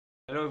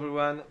Hello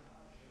everyone,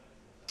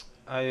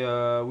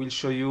 I will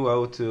show you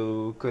how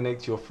to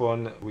connect your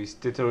phone with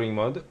tethering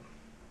mode.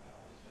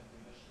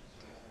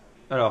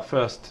 Alors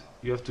first,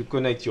 you have to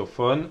connect your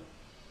phone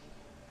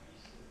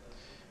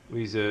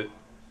with a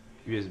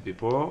USB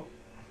port.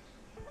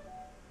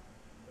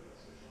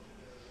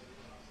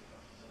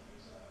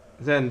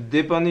 Then,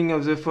 depending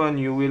on the phone,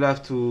 you will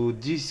have to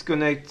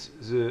disconnect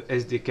the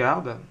SD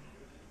card.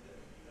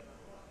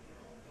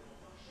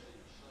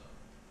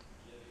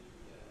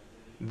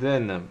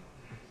 Then,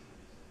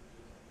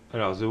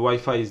 the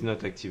Wi-Fi is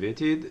not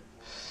activated.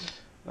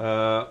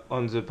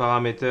 On the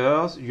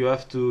parameters, you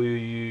have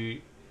to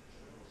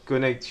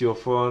connect your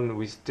phone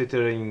with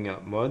tethering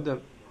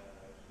mode.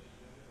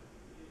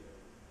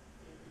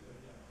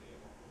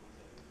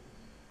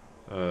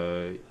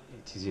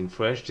 It is in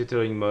French,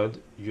 tethering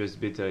mode,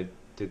 USB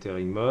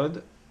tethering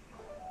mode.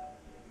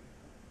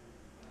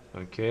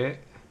 Okay,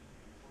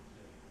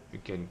 you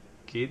can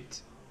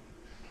quit.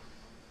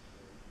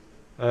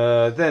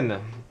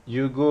 Then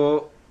you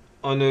go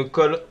on a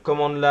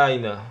command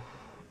line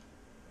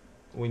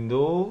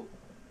window.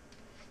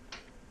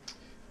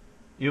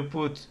 You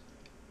put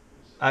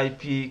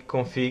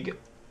ipconfig,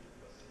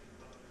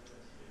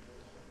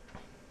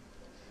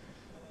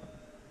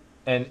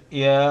 and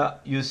here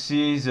you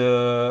see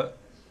the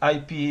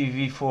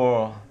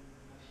IPv4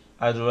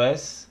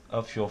 address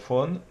of your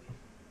phone.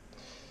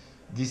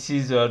 This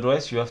is the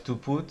address you have to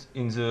put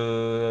in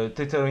the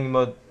tethering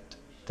mode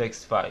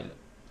text file.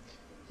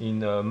 In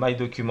my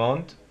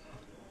document,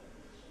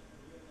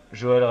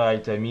 Joel Real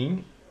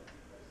Timing,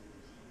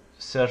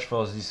 search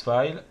for this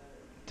file,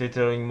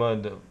 tethering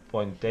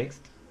mode.txt,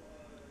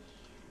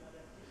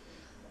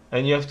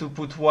 and you have to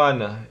put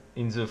 1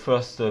 in the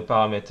first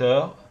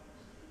parameter,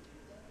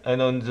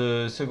 and on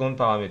the second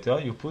parameter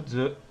you put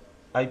the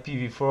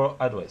IPv4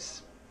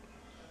 address.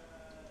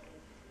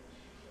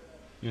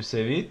 You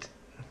save it,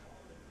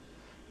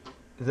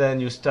 then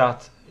you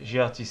start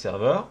JRT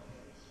server.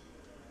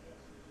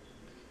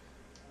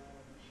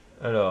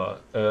 Alors,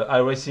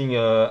 iRacing,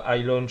 I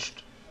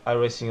launched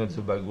iRacing on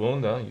the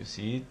background, you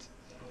see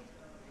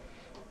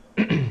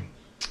it.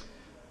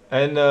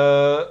 And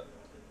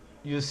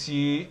you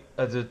see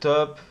at the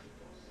top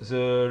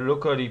the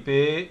local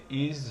IP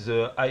is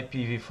the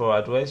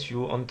IPv4 address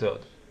you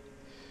entered.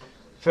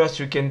 First,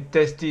 you can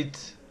test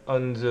it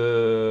on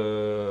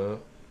the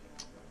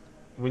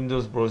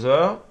Windows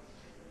browser.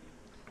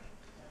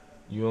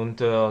 You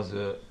enter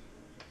the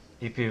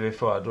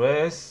IPv4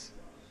 address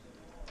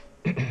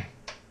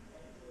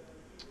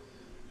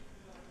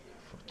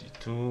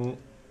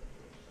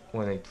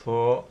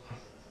 42.184.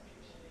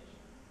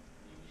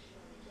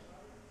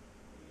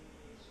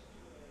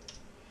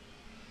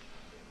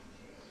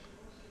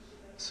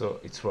 So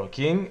it's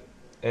working,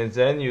 and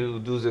then you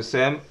do the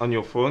same on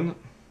your phone.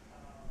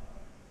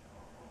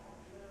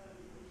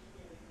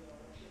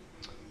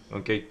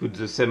 Okay, put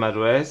the same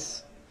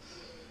address,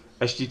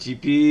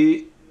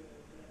 HTTP,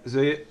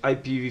 the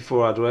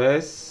IPv4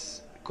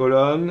 address,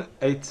 colon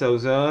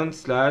 8000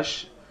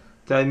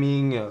 /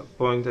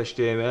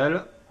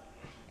 timing.html.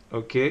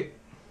 Okay.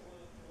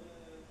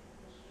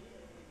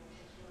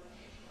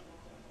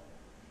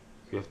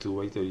 You have to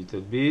wait a little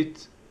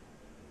bit.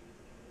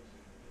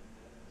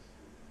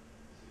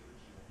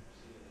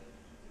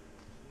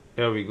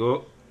 Here we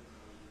go,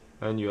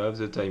 and you have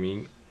the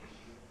timing.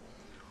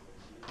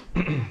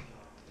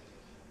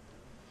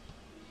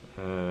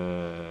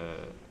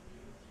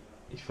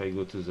 If I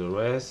go to the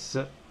rest,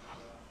 you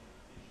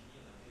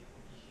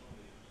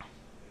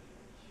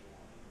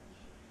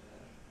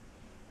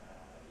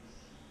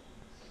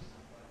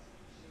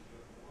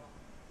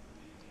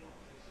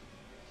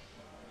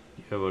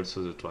have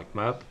also the track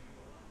map.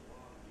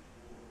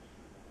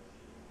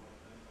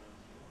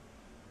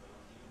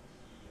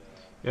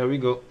 Here we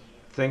go.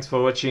 Thanks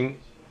for watching.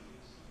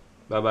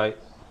 Bye bye.